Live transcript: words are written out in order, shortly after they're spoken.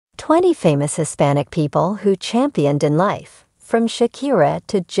20 famous Hispanic people who championed in life, from Shakira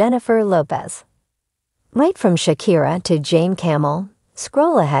to Jennifer Lopez. Right from Shakira to Jane Camel,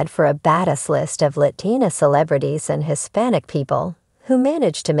 scroll ahead for a badass list of Latina celebrities and Hispanic people who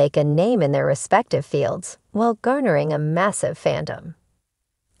managed to make a name in their respective fields while garnering a massive fandom.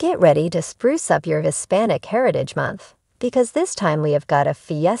 Get ready to spruce up your Hispanic Heritage Month, because this time we have got a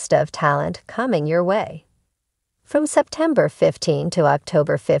fiesta of talent coming your way. From September 15 to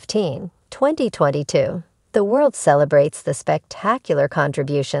October 15, 2022, the world celebrates the spectacular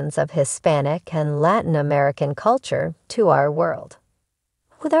contributions of Hispanic and Latin American culture to our world.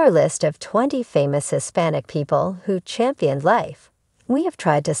 With our list of 20 famous Hispanic people who championed life, we have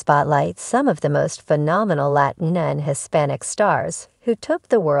tried to spotlight some of the most phenomenal Latina and Hispanic stars who took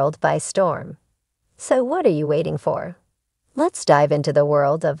the world by storm. So what are you waiting for? Let's dive into the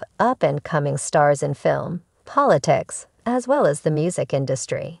world of up-and-coming stars in film, politics, as well as the music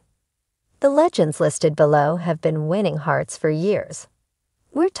industry. The legends listed below have been winning hearts for years.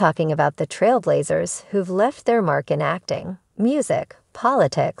 We're talking about the trailblazers who've left their mark in acting, music,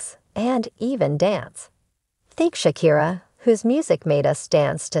 politics, and even dance. Think Shakira, whose music made us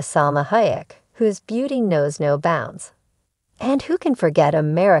dance to Salma Hayek, whose beauty knows no bounds. And who can forget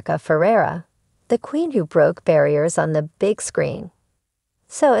America Ferrera, the queen who broke barriers on the big screen?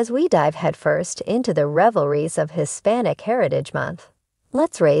 So as we dive headfirst into the revelries of Hispanic Heritage Month,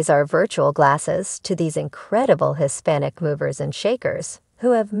 let's raise our virtual glasses to these incredible Hispanic movers and shakers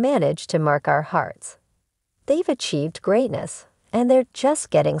who have managed to mark our hearts. They've achieved greatness, and they're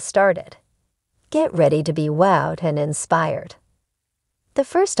just getting started. Get ready to be wowed and inspired. The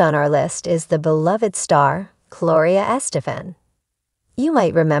first on our list is the beloved star, Gloria Estefan. You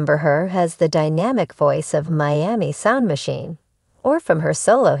might remember her as the dynamic voice of Miami Sound Machine, or from her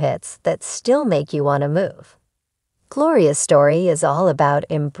solo hits that still make you want to move. Gloria's story is all about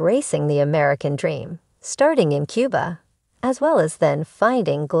embracing the American dream, starting in Cuba, as well as then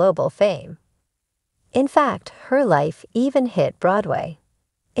finding global fame. In fact, her life even hit Broadway.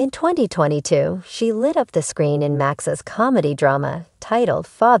 In 2022, she lit up the screen in Max's comedy drama titled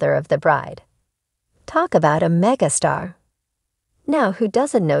Father of the Bride. Talk about a megastar. Now, who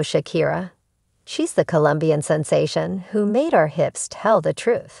doesn't know Shakira? She's the Colombian sensation who made our hips tell the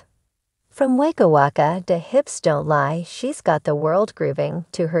truth. From Waka Waka to Hips Don't Lie, she's got the world grooving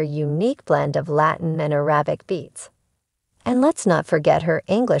to her unique blend of Latin and Arabic beats. And let's not forget her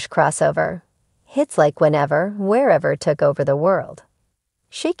English crossover. Hits like Whenever, Wherever took over the world.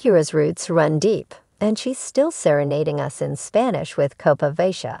 Shakira's roots run deep, and she's still serenading us in Spanish with Copa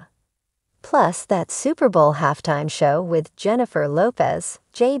Vacia. Plus, that Super Bowl halftime show with Jennifer Lopez,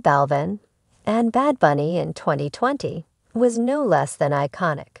 J Balvin, and Bad Bunny in 2020 was no less than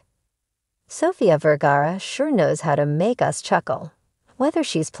iconic. Sofia Vergara sure knows how to make us chuckle, whether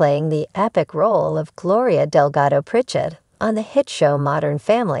she's playing the epic role of Gloria Delgado Pritchett on the hit show Modern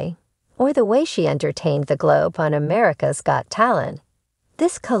Family, or the way she entertained the globe on America's Got Talent.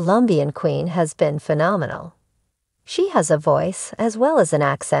 This Colombian queen has been phenomenal. She has a voice as well as an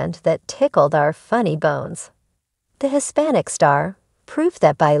accent that tickled our funny bones. The Hispanic star proved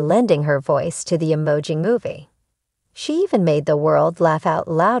that by lending her voice to the Emoji Movie. She even made the world laugh out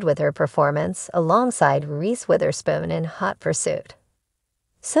loud with her performance alongside Reese Witherspoon in Hot Pursuit.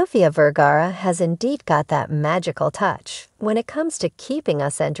 Sofia Vergara has indeed got that magical touch when it comes to keeping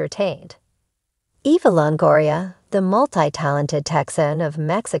us entertained. Eva Longoria, the multi-talented Texan of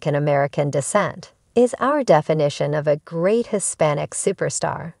Mexican-American descent, is our definition of a great Hispanic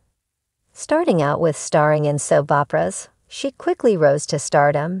superstar. Starting out with starring in soap operas, she quickly rose to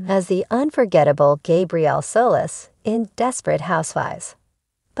stardom as the unforgettable Gabrielle Solis in Desperate Housewives.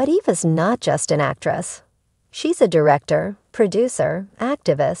 But Eva's not just an actress. She's a director, producer,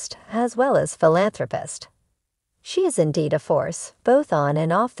 activist, as well as philanthropist. She is indeed a force, both on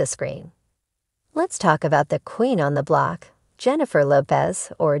and off the screen. Let's talk about the queen on the block, Jennifer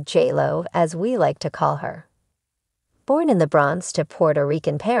Lopez, or J-Lo as we like to call her. Born in the Bronx to Puerto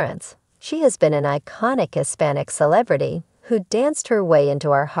Rican parents, she has been an iconic Hispanic celebrity who danced her way into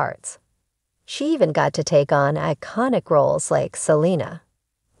our hearts. She even got to take on iconic roles like Selena.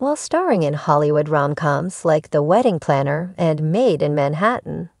 While starring in Hollywood rom-coms like The Wedding Planner and Made in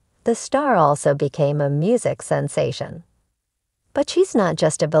Manhattan, the star also became a music sensation. But she's not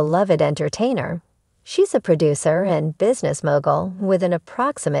just a beloved entertainer. She's a producer and business mogul with an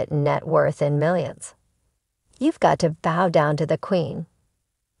approximate net worth in millions. You've got to bow down to the queen.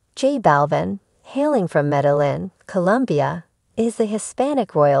 J Balvin, hailing from Medellin, Colombia, is the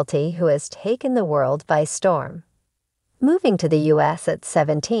Hispanic royalty who has taken the world by storm. Moving to the U.S. at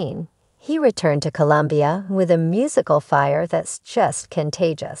 17, he returned to Colombia with a musical fire that's just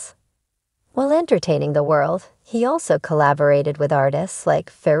contagious. While entertaining the world, he also collaborated with artists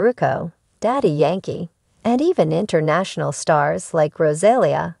like Farruko, Daddy Yankee, and even international stars like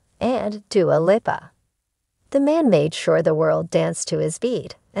Rosalia and Dua Lipa. The man made sure the world danced to his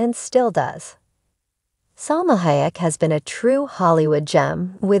beat, and still does. Salma Hayek has been a true Hollywood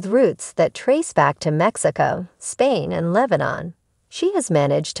gem with roots that trace back to Mexico, Spain, and Lebanon. She has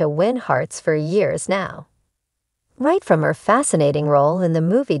managed to win hearts for years now. Right from her fascinating role in the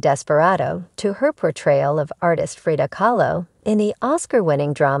movie Desperado to her portrayal of artist Frida Kahlo in the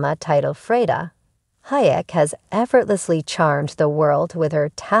Oscar-winning drama titled Frida, Hayek has effortlessly charmed the world with her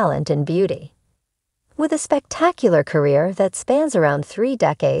talent and beauty. With a spectacular career that spans around 3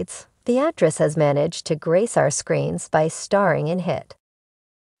 decades, the actress has managed to grace our screens by starring in hit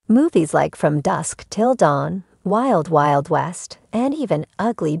movies like From Dusk Till Dawn, Wild Wild West, and even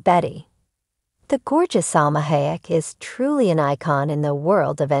Ugly Betty. The gorgeous Salma Hayek is truly an icon in the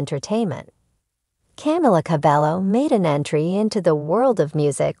world of entertainment. Camila Cabello made an entry into the world of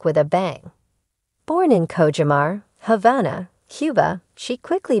music with a bang. Born in Cojamar, Havana, Cuba, she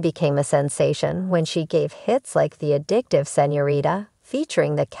quickly became a sensation when she gave hits like The Addictive Señorita,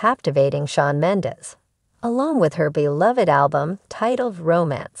 featuring the captivating Shawn Mendes, along with her beloved album titled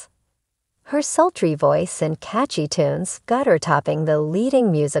Romance. Her sultry voice and catchy tunes got her topping the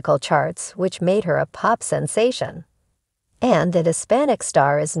leading musical charts, which made her a pop sensation. And the Hispanic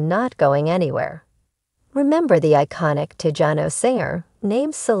star is not going anywhere. Remember the iconic Tejano singer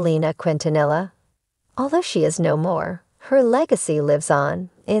named Selena Quintanilla? Although she is no more, her legacy lives on,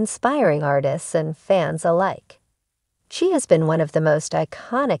 inspiring artists and fans alike. She has been one of the most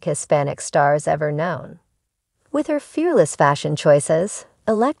iconic Hispanic stars ever known. With her fearless fashion choices,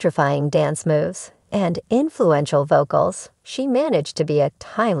 electrifying dance moves, and influential vocals, she managed to be a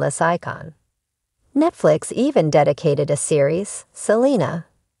timeless icon. Netflix even dedicated a series, Selena,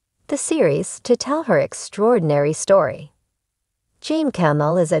 the series to tell her extraordinary story. Jaime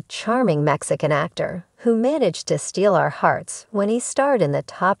Camil is a charming Mexican actor who managed to steal our hearts when he starred in the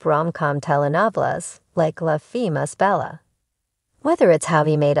top rom-com telenovelas like La Fille Más Bella. Whether it's how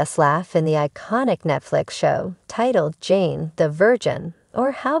he made us laugh in the iconic Netflix show titled Jane the Virgin,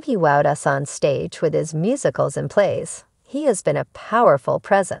 or how he wowed us on stage with his musicals and plays, he has been a powerful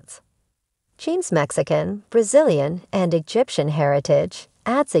presence. Jaime's Mexican, Brazilian, and Egyptian heritage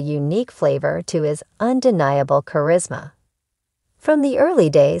adds a unique flavor to his undeniable charisma. From the early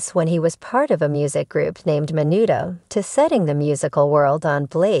days when he was part of a music group named Menudo to setting the musical world on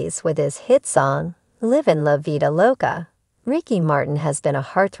blaze with his hit song, Livin' La Vida Loca, Ricky Martin has been a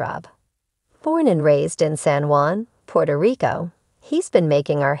heartthrob. Born and raised in San Juan, Puerto Rico, he's been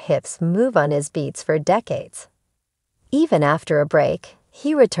making our hips move on his beats for decades. Even after a break,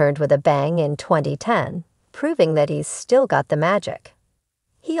 he returned with a bang in 2010, proving that he's still got the magic.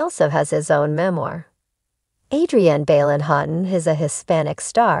 He also has his own memoir. Adrienne Bailon-Houghton is a Hispanic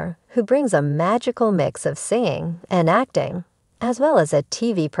star who brings a magical mix of singing and acting, as well as a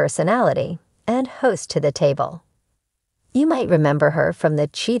TV personality and host to the table. You might remember her from the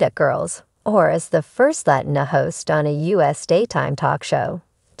Cheetah Girls or as the first Latina host on a U.S. daytime talk show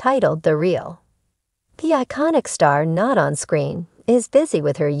titled The Real. The iconic star not on screen is busy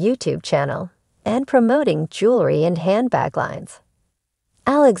with her YouTube channel and promoting jewelry and handbag lines.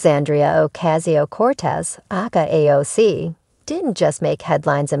 Alexandria Ocasio-Cortez, aka AOC, didn't just make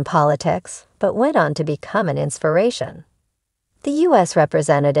headlines in politics, but went on to become an inspiration. The U.S.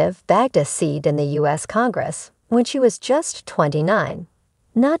 representative bagged a seat in the U.S. Congress when she was just 29.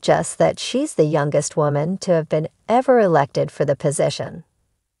 Not just that she's the youngest woman to have been ever elected for the position.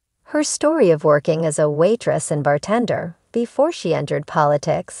 Her story of working as a waitress and bartender before she entered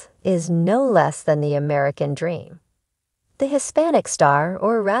politics is no less than the American dream. The Hispanic star,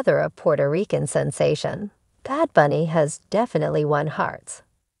 or rather a Puerto Rican sensation, Bad Bunny has definitely won hearts.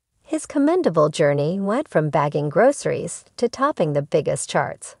 His commendable journey went from bagging groceries to topping the biggest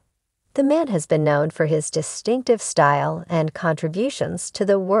charts. The man has been known for his distinctive style and contributions to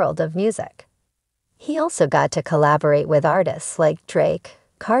the world of music. He also got to collaborate with artists like Drake,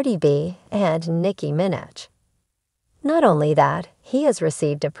 Cardi B, and Nicki Minaj. Not only that, he has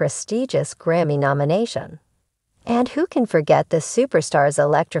received a prestigious Grammy nomination. And who can forget the superstar's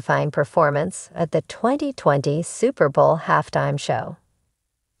electrifying performance at the 2020 Super Bowl halftime show?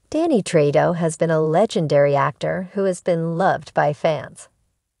 Danny Trejo has been a legendary actor who has been loved by fans.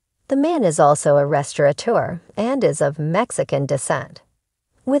 The man is also a restaurateur and is of Mexican descent.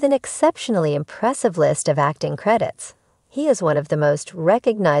 With an exceptionally impressive list of acting credits, he is one of the most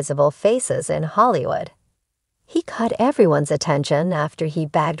recognizable faces in Hollywood. He caught everyone's attention after he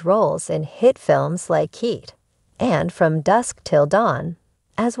bagged roles in hit films like Heat and From Dusk Till Dawn,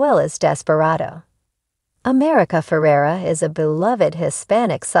 as well as Desperado. America Ferrera is a beloved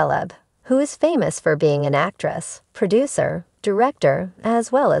Hispanic celeb who is famous for being an actress, producer, director,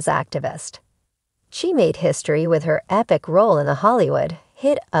 as well as activist. She made history with her epic role in the Hollywood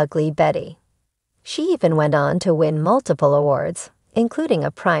hit Ugly Betty. She even went on to win multiple awards, including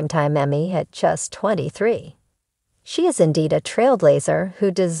a Primetime Emmy at just 23. She is indeed a trailblazer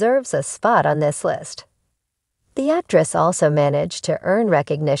who deserves a spot on this list. The actress also managed to earn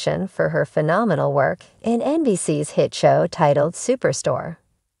recognition for her phenomenal work in NBC's hit show titled Superstore.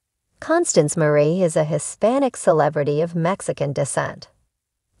 Constance Marie is a Hispanic celebrity of Mexican descent.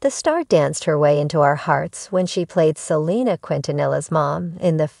 The star danced her way into our hearts when she played Selena Quintanilla's mom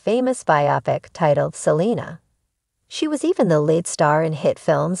in the famous biopic titled Selena. She was even the lead star in hit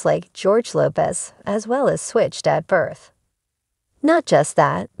films like George Lopez, as well as Switched at Birth. Not just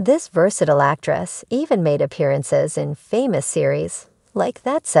that, this versatile actress even made appearances in famous series like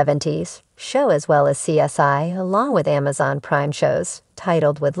That 70s show as well as CSI, along with Amazon Prime shows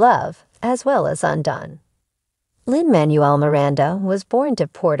titled With Love, as well as Undone. Lin-Manuel Miranda was born to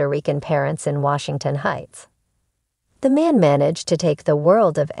Puerto Rican parents in Washington Heights. The man managed to take the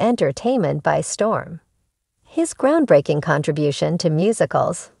world of entertainment by storm. His groundbreaking contribution to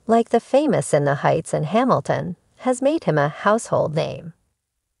musicals, like The Famous in the Heights and Hamilton, has made him a household name.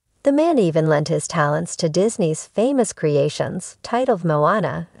 The man even lent his talents to Disney's famous creations titled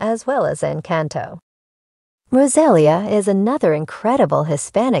Moana as well as Encanto. Rosalia is another incredible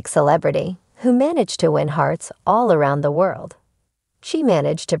Hispanic celebrity who managed to win hearts all around the world. She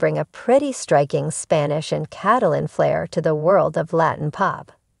managed to bring a pretty striking Spanish and Catalan flair to the world of Latin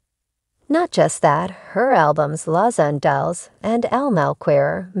pop. Not just that, her albums Las Undells and El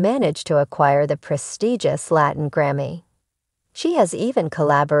Malquerer managed to acquire the prestigious Latin Grammy. She has even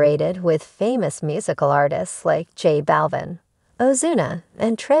collaborated with famous musical artists like J Balvin, Ozuna,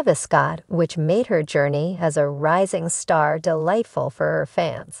 and Travis Scott, which made her journey as a rising star delightful for her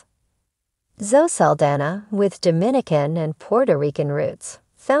fans. Zoe Saldana, with Dominican and Puerto Rican roots,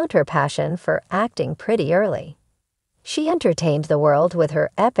 found her passion for acting pretty early. She entertained the world with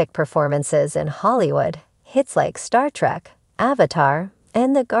her epic performances in Hollywood, hits like Star Trek, Avatar,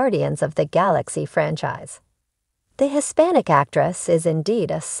 and the Guardians of the Galaxy franchise. The Hispanic actress is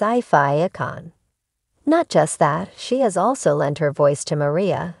indeed a sci-fi icon. Not just that, she has also lent her voice to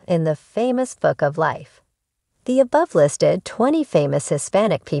Maria in the famous Book of Life. The above-listed 20 famous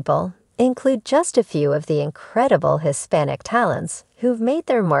Hispanic people include just a few of the incredible Hispanic talents who've made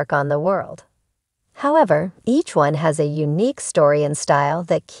their mark on the world. However, each one has a unique story and style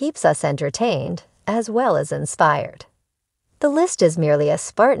that keeps us entertained as well as inspired. The list is merely a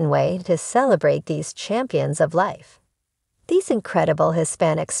Spartan way to celebrate these champions of life. These incredible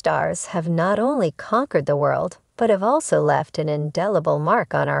Hispanic stars have not only conquered the world, but have also left an indelible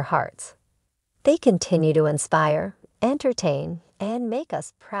mark on our hearts. They continue to inspire, entertain, and make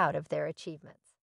us proud of their achievements.